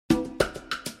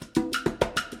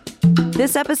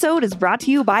This episode is brought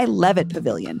to you by Levitt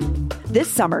Pavilion. This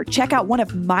summer, check out one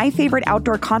of my favorite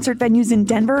outdoor concert venues in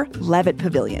Denver, Levitt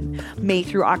Pavilion. May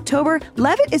through October,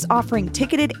 Levitt is offering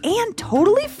ticketed and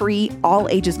totally free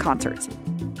all-ages concerts.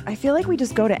 I feel like we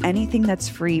just go to anything that's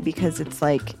free because it's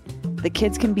like the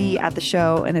kids can be at the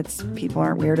show and it's people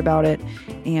aren't weird about it,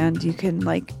 and you can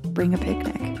like bring a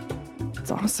picnic.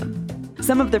 It's awesome.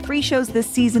 Some of the free shows this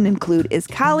season include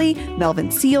Iskali,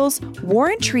 Melvin Seals, War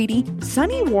and Treaty,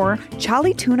 Sunny War,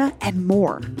 Charlie Tuna, and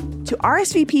more. To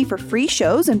RSVP for free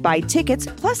shows and buy tickets,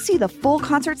 plus see the full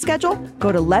concert schedule,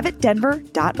 go to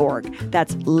levittdenver.org.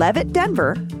 That's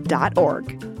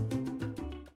levittdenver.org.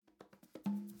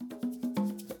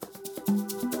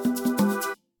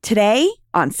 Today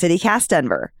on CityCast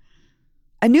Denver.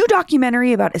 A new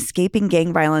documentary about escaping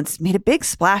gang violence made a big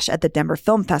splash at the Denver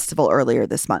Film Festival earlier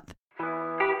this month.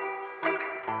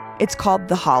 It's called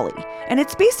The Holly, and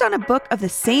it's based on a book of the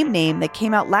same name that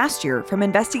came out last year from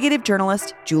investigative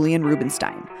journalist Julian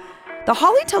Rubenstein. The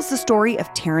Holly tells the story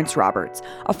of Terrence Roberts,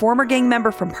 a former gang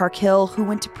member from Park Hill who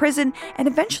went to prison and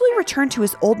eventually returned to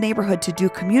his old neighborhood to do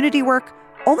community work,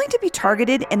 only to be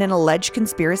targeted in an alleged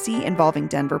conspiracy involving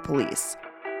Denver police.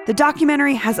 The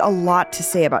documentary has a lot to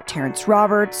say about Terrence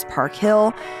Roberts, Park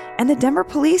Hill, and the Denver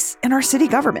police and our city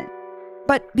government.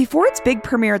 But before its big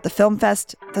premiere at the Film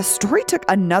Fest, the story took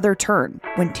another turn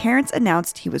when Terrence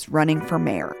announced he was running for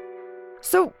mayor.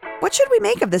 So what should we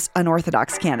make of this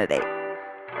unorthodox candidate?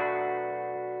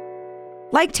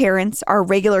 Like Terrence, our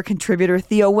regular contributor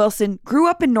Theo Wilson grew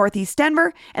up in Northeast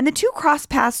Denver, and the two crossed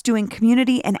paths doing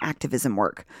community and activism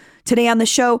work. Today on the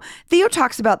show, Theo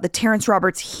talks about the Terrence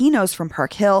Roberts he knows from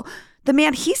Park Hill, the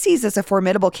man he sees as a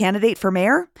formidable candidate for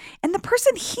mayor, and the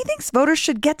person he thinks voters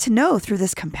should get to know through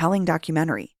this compelling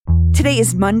documentary. Today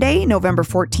is Monday, November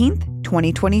 14th,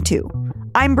 2022.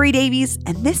 I'm Bree Davies,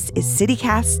 and this is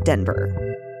CityCast Denver.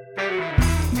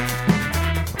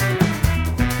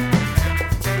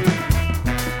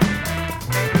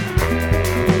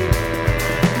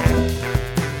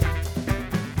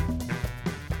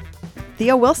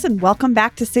 Theo Wilson, welcome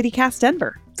back to CityCast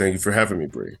Denver. Thank you for having me,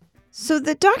 Bree. So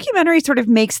the documentary sort of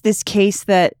makes this case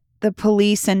that the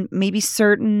police and maybe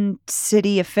certain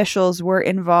city officials were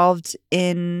involved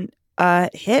in a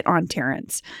hit on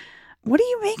Terrence. What do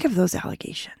you make of those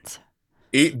allegations?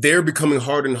 They're becoming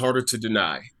harder and harder to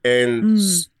deny. And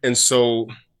so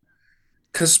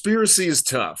conspiracy is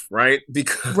tough, right?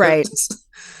 Because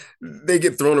they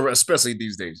get thrown around, especially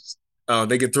these days.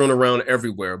 They get thrown around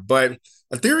everywhere. But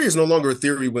a theory is no longer a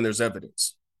theory when there's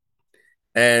evidence.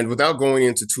 And without going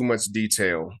into too much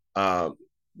detail,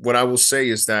 what I will say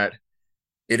is that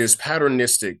it is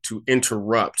patternistic to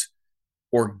interrupt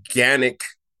organic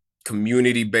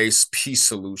community-based peace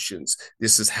solutions.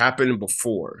 This has happened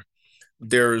before.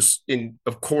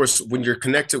 Of course, when you're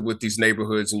connected with these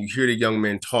neighborhoods and you hear the young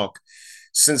men talk,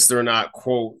 since they're not,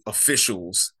 quote,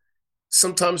 officials,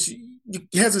 sometimes you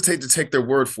hesitate to take their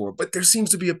word for it. But there seems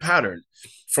to be a pattern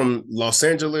from Los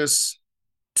Angeles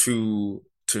to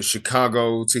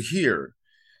Chicago to here.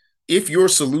 If your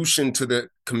solution to the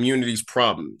community's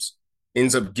problems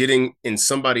ends up getting in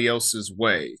somebody else's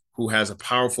way who has a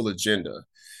powerful agenda,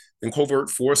 then covert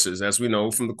forces, as we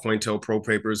know from the COINTELPRO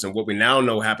papers and what we now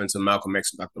know happened to Malcolm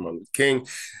X and Dr. Martin Luther King,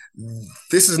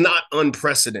 this is not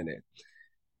unprecedented.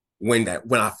 When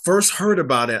I first heard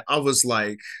about it, I was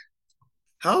like,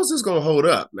 how is this going to hold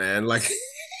up, man? Like,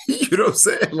 you know what I'm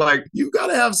saying? Like, you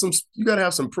gotta have some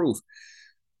proof.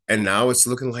 And now it's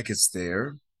looking like it's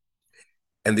there.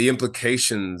 And the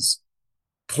implications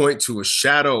point to a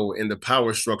shadow in the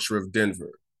power structure of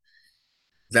Denver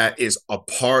that is a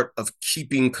part of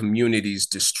keeping communities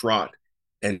distraught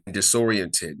and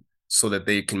disoriented so that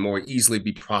they can more easily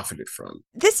be profited from.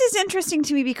 This is interesting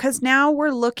to me because now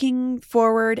we're looking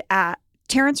forward at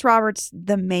Terrence Roberts,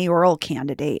 the mayoral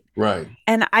candidate. Right.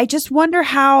 And I just wonder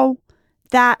how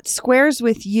that squares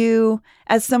with you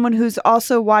as someone who's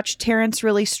also watched Terrence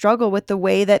really struggle with the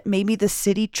way that maybe the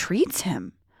city treats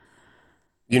him.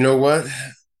 You know what?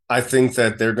 I think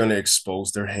that they're going to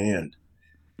expose their hand.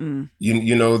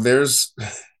 You know, there's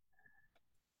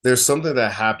something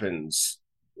that happens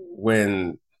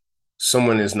when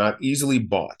someone is not easily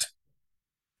bought,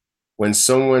 when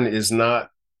someone is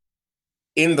not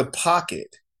in the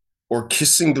pocket or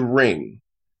kissing the ring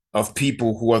of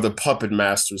people who are the puppet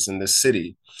masters in the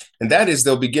city. And that is,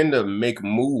 they'll begin to make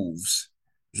moves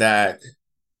that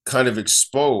kind of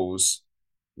expose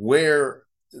where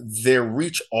their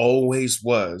reach always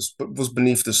was, but was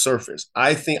beneath the surface.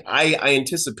 I think I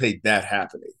anticipate that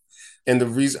happening. And the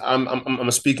reason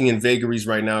I'm speaking in vagaries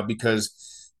right now,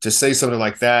 because to say something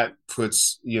like that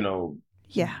puts,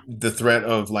 Yeah. the threat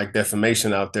of like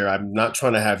defamation out there. I'm not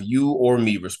trying to have you or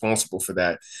me responsible for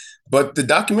that. But the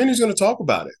documentary is going to talk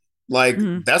about it. Like,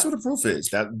 that's what the proof is,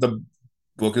 that the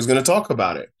book is going to talk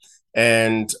about it.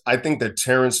 And I think that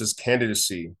Terrence's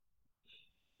candidacy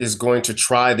is going to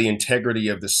try the integrity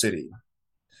of the city.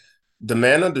 The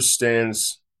man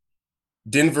understands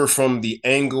Denver from the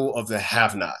angle of the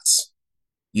have-nots.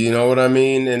 You know what I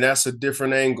mean? And that's a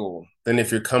different angle than if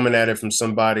you're coming at it from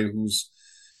somebody who's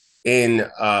in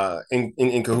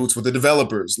cahoots with the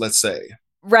developers, let's say.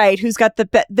 Right, who's got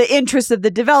the interests of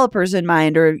the developers in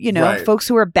mind, or, you know, right. folks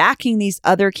who are backing these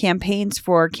other campaigns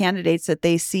for candidates that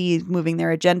they see moving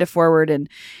their agenda forward. And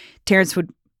Terrence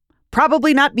would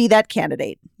probably not be that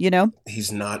candidate, you know?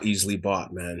 He's not easily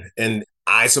bought, man. And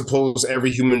I suppose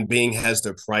every human being has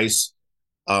their price.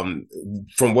 From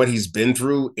what he's been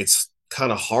through, it's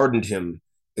kind of hardened him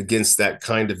against that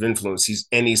kind of influence.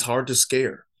 He's hard to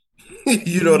scare.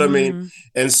 You know what I mean?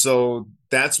 And so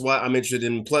that's why I'm interested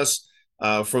in. Plus,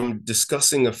 from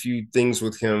discussing a few things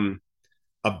with him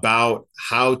about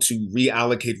how to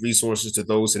reallocate resources to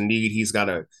those in need, he's got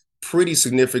a pretty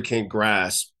significant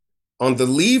grasp on the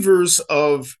levers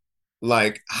of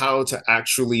like how to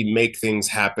actually make things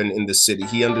happen in the city.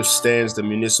 He understands the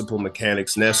municipal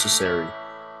mechanics necessary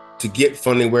to get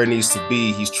funding where it needs to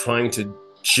be. He's trying to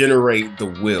generate the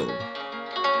will.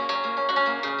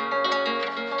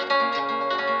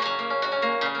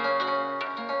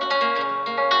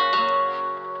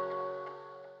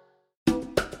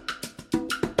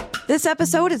 This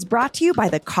episode is brought to you by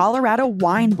the Colorado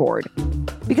Wine Board.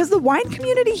 Because the wine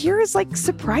community here is like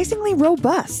surprisingly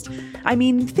robust. I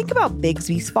mean, think about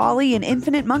Bigsby's Folly and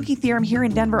Infinite Monkey Theorem here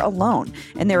in Denver alone.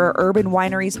 And there are urban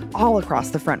wineries all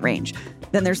across the Front Range.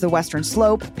 Then there's the Western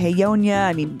Slope,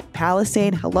 Paonia,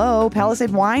 Palisade. Hello, Palisade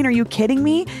wine, are you kidding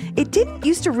me? It didn't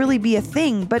used to really be a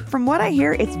thing, but from what I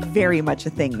hear, it's very much a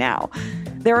thing now.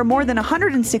 There are more than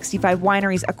 165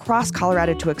 wineries across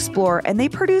Colorado to explore, and they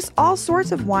produce all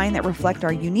sorts of wine that reflect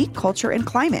our unique culture and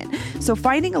climate. So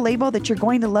finding a label that you're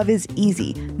going to love is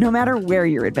easy, no matter where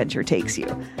your adventure takes you.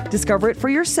 Discover it for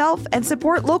yourself and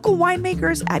support local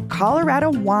winemakers at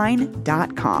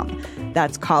coloradowine.com.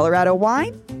 That's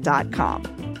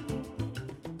coloradowine.com.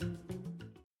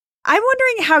 I'm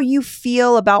wondering how you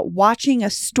feel about watching a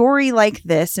story like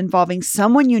this involving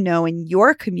someone you know in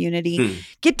your community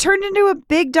get turned into a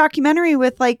big documentary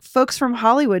with like folks from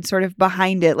Hollywood sort of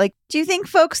behind it. Like, do you think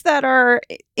folks that are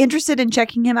interested in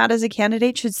checking him out as a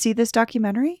candidate should see this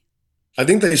documentary? I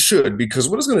think they should, because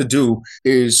what it's going to do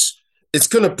is it's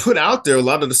going to put out there a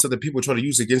lot of the stuff that people try to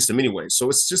use against him anyway. So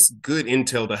it's just good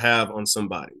intel to have on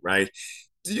somebody, right?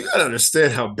 You got to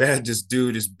understand how bad this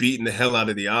dude is beating the hell out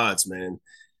of the odds, man.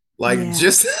 Like,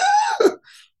 just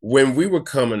when we were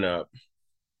coming up,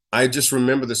 I just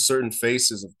remember the certain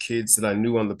faces of kids that I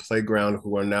knew on the playground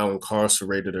who are now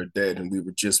incarcerated or dead, and we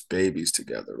were just babies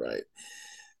together, right?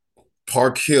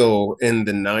 Park Hill in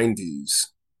the 90s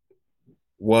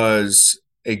was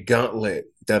a gauntlet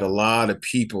that a lot of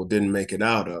people didn't make it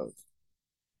out of.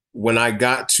 When I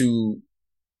got to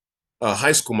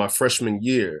high school, my freshman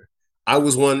year, I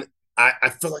felt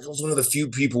like I was one of the few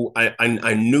people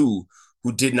I knew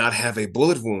who did not have a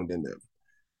bullet wound in them.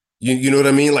 You know what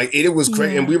I mean? Like, it was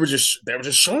crazy. And they were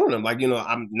just showing them, like, you know,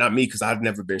 I'm not me, because I've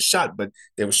never been shot, but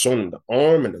they were showing them the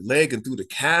arm and the leg and through the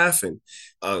calf and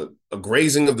a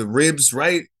grazing of the ribs,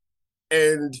 right?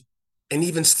 And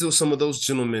even still, some of those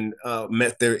gentlemen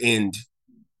met their end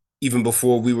even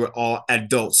before we were all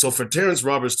adults. So for Terrence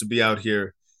Roberts to be out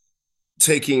here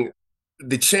taking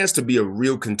the chance to be a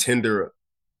real contender,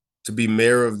 to be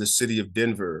mayor of the city of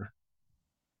Denver,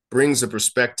 brings a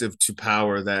perspective to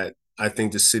power that I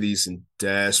think the city's in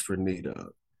desperate need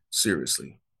of.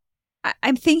 Seriously.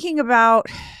 I'm thinking about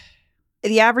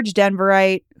the average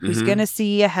Denverite who's going to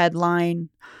see a headline,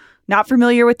 not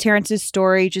familiar with Terrence's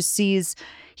story, just sees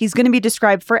he's going to be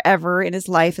described forever in his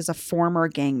life as a former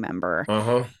gang member.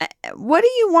 What do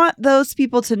you want those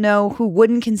people to know who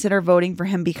wouldn't consider voting for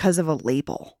him because of a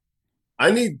label? I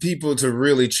need people to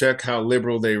really check how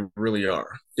liberal they really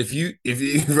are. If you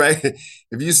right,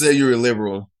 if you say you're a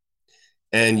liberal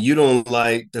and you don't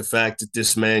like the fact that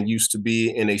this man used to be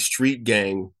in a street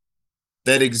gang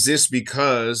that exists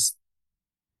because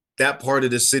that part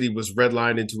of the city was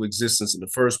redlined into existence in the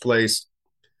first place,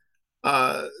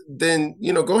 then,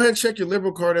 you know, go ahead and check your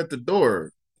liberal card at the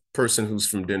door, person who's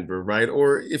from Denver, right?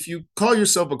 Or if you call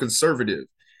yourself a conservative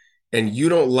and you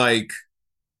don't like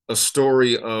a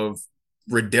story of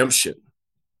redemption,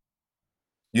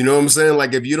 you know what I'm saying?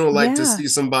 Like, if you don't like to see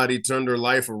somebody turn their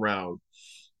life around,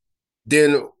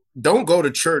 then don't go to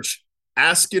church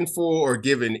asking for or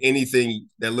giving anything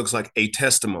that looks like a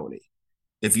testimony.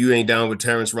 if you ain't down with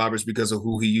Terrence Roberts because of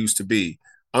who he used to be.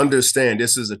 Understand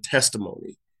this is a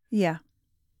testimony. Yeah.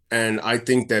 And I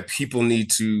think that people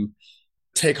need to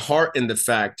take heart in the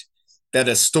fact that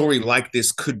a story like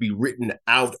this could be written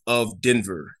out of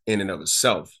Denver in and of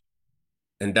itself.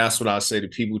 And that's what I say to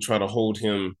people who try to hold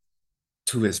him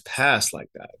to his past like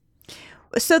that.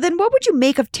 So then what would you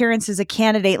make of Terrence as a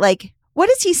candidate? Like, what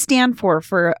does he stand for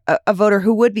a voter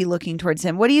who would be looking towards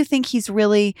him? What do you think he's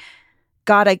really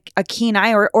got a keen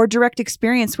eye or direct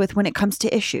experience with when it comes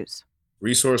to issues?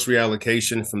 Resource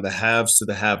reallocation from the haves to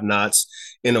the have-nots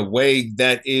in a way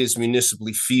that is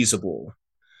municipally feasible.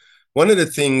 One of the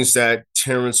things that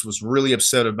Terrence was really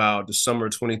upset about the summer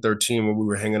of 2013 when we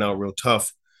were hanging out real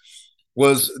tough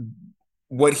was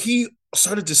what he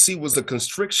started to see was the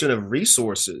constriction of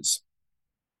resources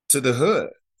to the hood,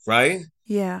 right?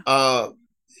 Yeah.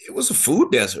 It was a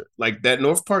food desert. Like that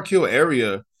North Park Hill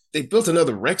area, they built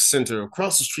another rec center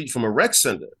across the street from a rec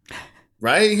center,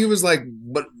 right? He was like,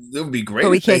 but it would be great.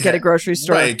 But we can't get a grocery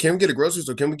store. Right. Can we get a grocery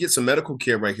store? Can we get some medical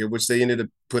care right here? Which they ended up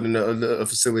putting a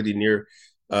facility near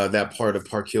that part of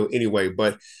Park Hill anyway.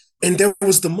 And there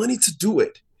was the money to do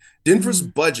it. Denver's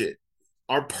budget,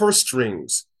 our purse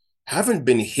strings haven't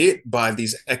been hit by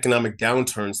these economic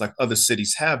downturns like other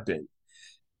cities have been.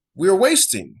 We're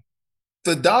wasting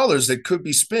the dollars that could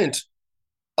be spent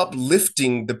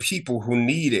uplifting the people who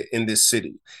need it in this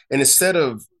city. And instead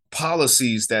of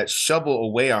policies that shovel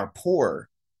away our poor,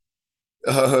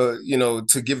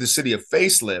 to give the city a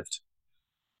facelift,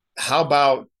 how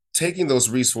about taking those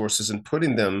resources and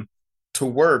putting them to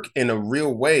work in a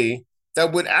real way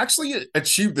that would actually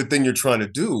achieve the thing you're trying to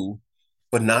do,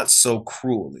 but not so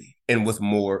cruelly and with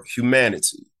more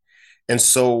humanity? And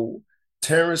so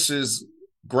Terrence's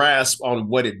grasp on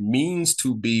what it means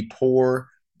to be poor,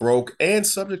 broke, and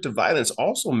subject to violence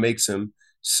also makes him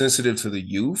sensitive to the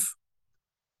youth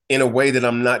in a way that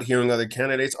I'm not hearing other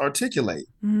candidates articulate.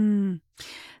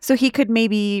 So he could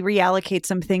maybe reallocate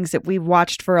some things that we've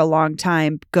watched for a long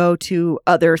time, go to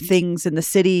other things in the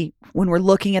city when we're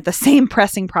looking at the same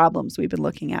pressing problems we've been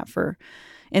looking at for,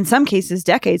 in some cases,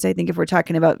 decades. I think if we're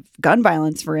talking about gun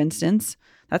violence, for instance,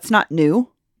 that's not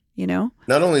new,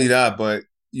 Not only that, but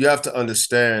you have to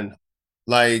understand,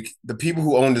 like, the people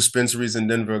who own dispensaries in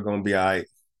Denver are going to be all right,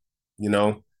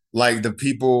 Like the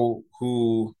people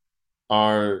who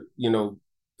are,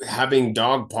 having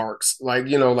dog parks, like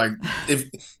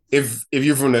if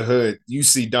you're from the hood, you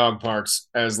see dog parks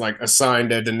as like a sign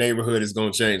that the neighborhood is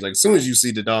going to change. Like as soon as you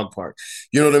see the dog park,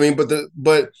 you know what I mean?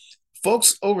 But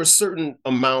folks over a certain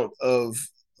amount of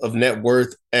net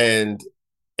worth and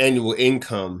annual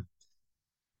income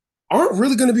aren't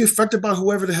really going to be affected by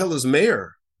whoever the hell is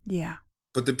mayor. Yeah.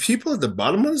 But the people at the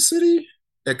bottom of the city,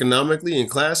 economically and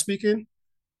class speaking,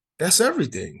 that's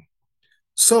everything.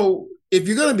 So if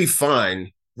you're going to be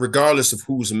fine, regardless of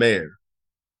who's mayor,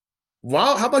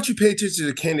 how about you pay attention to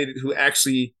the candidate who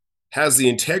actually has the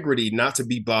integrity not to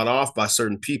be bought off by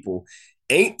certain people,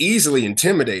 ain't easily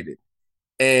intimidated,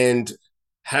 and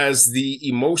has the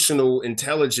emotional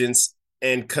intelligence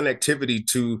and connectivity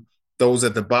to those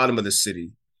at the bottom of the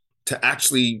city to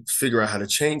actually figure out how to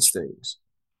change things?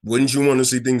 Wouldn't you want to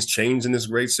see things change in this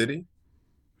great city?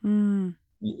 You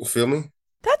feel me?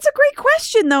 That's a great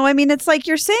question, though. I mean, it's like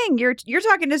you're saying, you're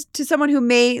talking to someone who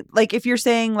may, like, if you're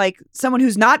saying, like, someone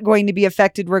who's not going to be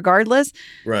affected regardless.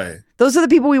 Right. Those are the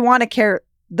people we want to care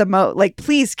the most. Like,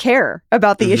 please care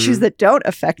about the issues that don't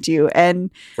affect you.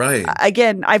 And right.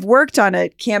 Again, I've worked on a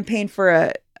campaign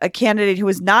for a candidate who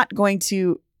was not going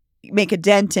to make a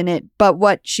dent in it, but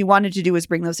what she wanted to do was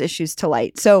bring those issues to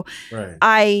light. So right.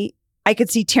 I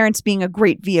could see Terrence being a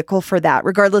great vehicle for that.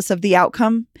 Regardless of the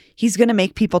outcome, he's going to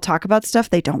make people talk about stuff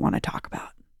they don't want to talk about.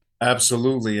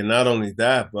 Absolutely. And not only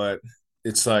that, but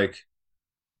it's like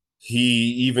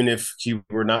even if he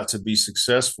were not to be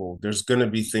successful, there's going to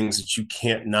be things that you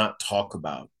can't not talk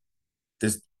about.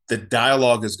 The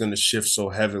dialogue is going to shift so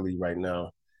heavily right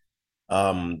now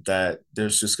that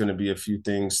there's just going to be a few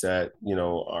things that,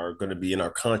 are going to be in our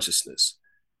consciousness.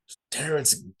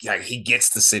 Terrence, like, he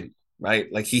gets the city.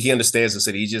 Right? Like he understands the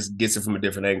city. He just gets it from a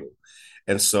different angle.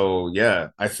 And so, yeah,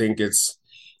 I think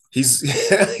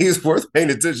he's worth paying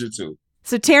attention to.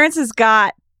 So Terrence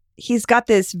he's got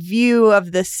this view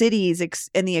of the cities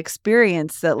and the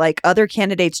experience that like other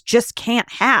candidates just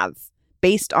can't have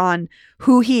based on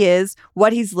who he is,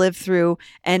 what he's lived through,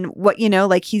 and what,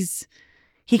 like he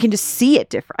can just see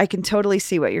it different. I can totally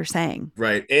see what you're saying.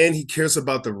 Right. And he cares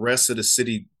about the rest of the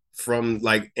city from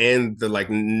and the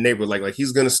neighborhood, like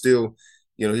he's gonna still,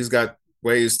 he's got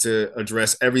ways to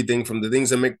address everything from the things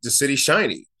that make the city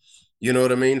shiny. You know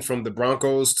what I mean? From the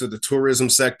Broncos to the tourism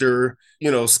sector,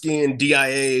 skiing,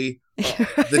 DIA,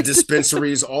 the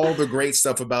dispensaries, all the great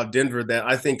stuff about Denver that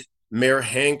I think Mayor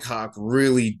Hancock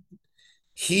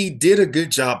he did a good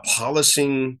job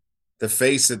polishing the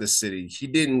face of the city. He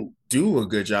didn't do a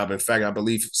good job. In fact, I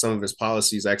believe some of his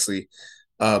policies actually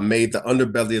made the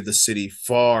underbelly of the city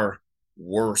far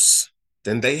worse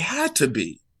than they had to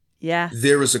be. Yeah.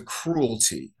 There is a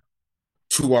cruelty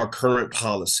to our current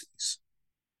policies.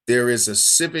 There is a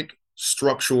civic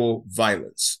structural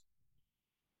violence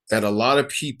that a lot of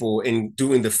people in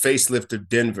doing the facelift of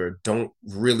Denver don't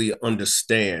really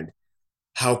understand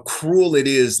how cruel it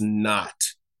is not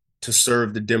to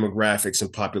serve the demographics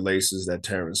and populations that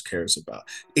Terrence cares about.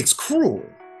 It's cruel.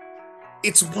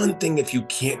 It's one thing if you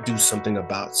can't do something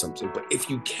about something, but if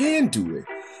you can do it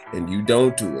and you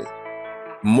don't do it,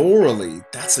 morally,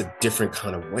 that's a different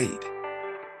kind of weight.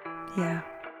 Yeah.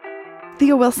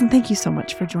 Theo Wilson, thank you so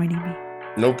much for joining me.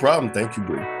 No problem. Thank you,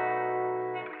 Bree.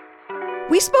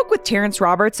 We spoke with Terrence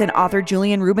Roberts and author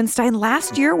Julian Rubinstein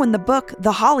last year when the book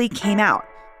The Holly came out.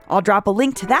 I'll drop a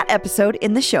link to that episode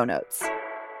in the show notes.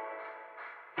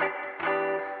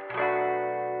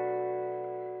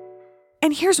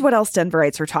 And here's what else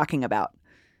Denverites are talking about.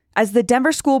 As the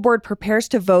Denver School Board prepares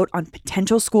to vote on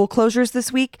potential school closures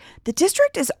this week, the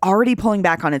district is already pulling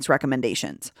back on its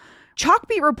recommendations.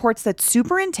 Chalkbeat reports that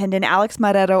Superintendent Alex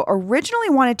Marrero originally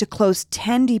wanted to close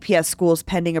 10 DPS schools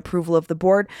pending approval of the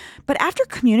board, but after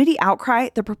community outcry,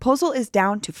 the proposal is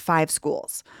down to 5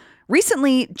 schools.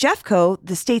 Recently, Jeffco,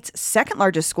 the state's second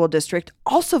largest school district,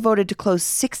 also voted to close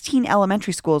 16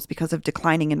 elementary schools because of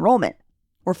declining enrollment.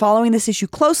 We're following this issue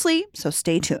closely, so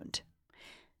stay tuned.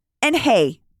 And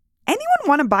hey, anyone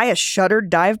want to buy a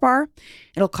shuttered dive bar?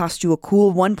 It'll cost you a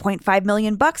cool $1.5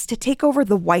 million to take over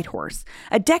the White Horse,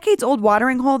 a decades-old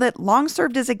watering hole that long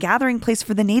served as a gathering place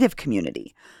for the Native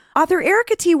community. Author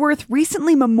Erica T. Worth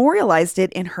recently memorialized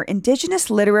it in her indigenous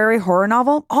literary horror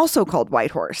novel, also called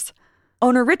White Horse.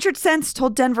 Owner Richard Sense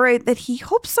told Denverite that he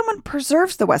hopes someone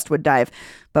preserves the Westwood Dive,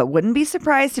 but wouldn't be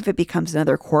surprised if it becomes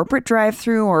another corporate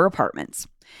drive-through or apartments.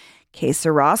 Que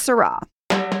sera, sera.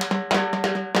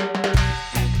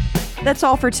 That's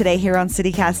all for today here on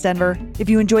CityCast Denver. If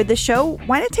you enjoyed the show,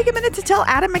 why not take a minute to tell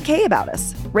Adam McKay about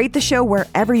us? Rate the show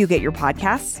wherever you get your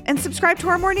podcasts and subscribe to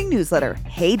our morning newsletter,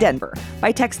 Hey Denver,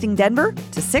 by texting Denver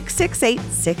to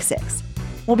 66866.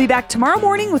 We'll be back tomorrow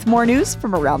morning with more news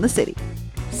from around the city.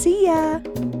 See ya!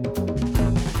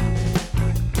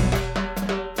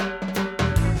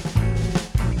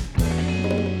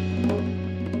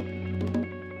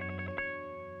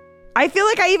 I feel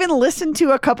like I even listened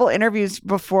to a couple interviews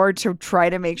before to try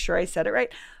to make sure I said it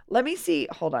right. Let me see.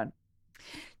 Hold on.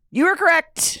 You are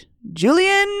correct.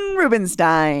 Julian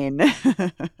Rubinstein.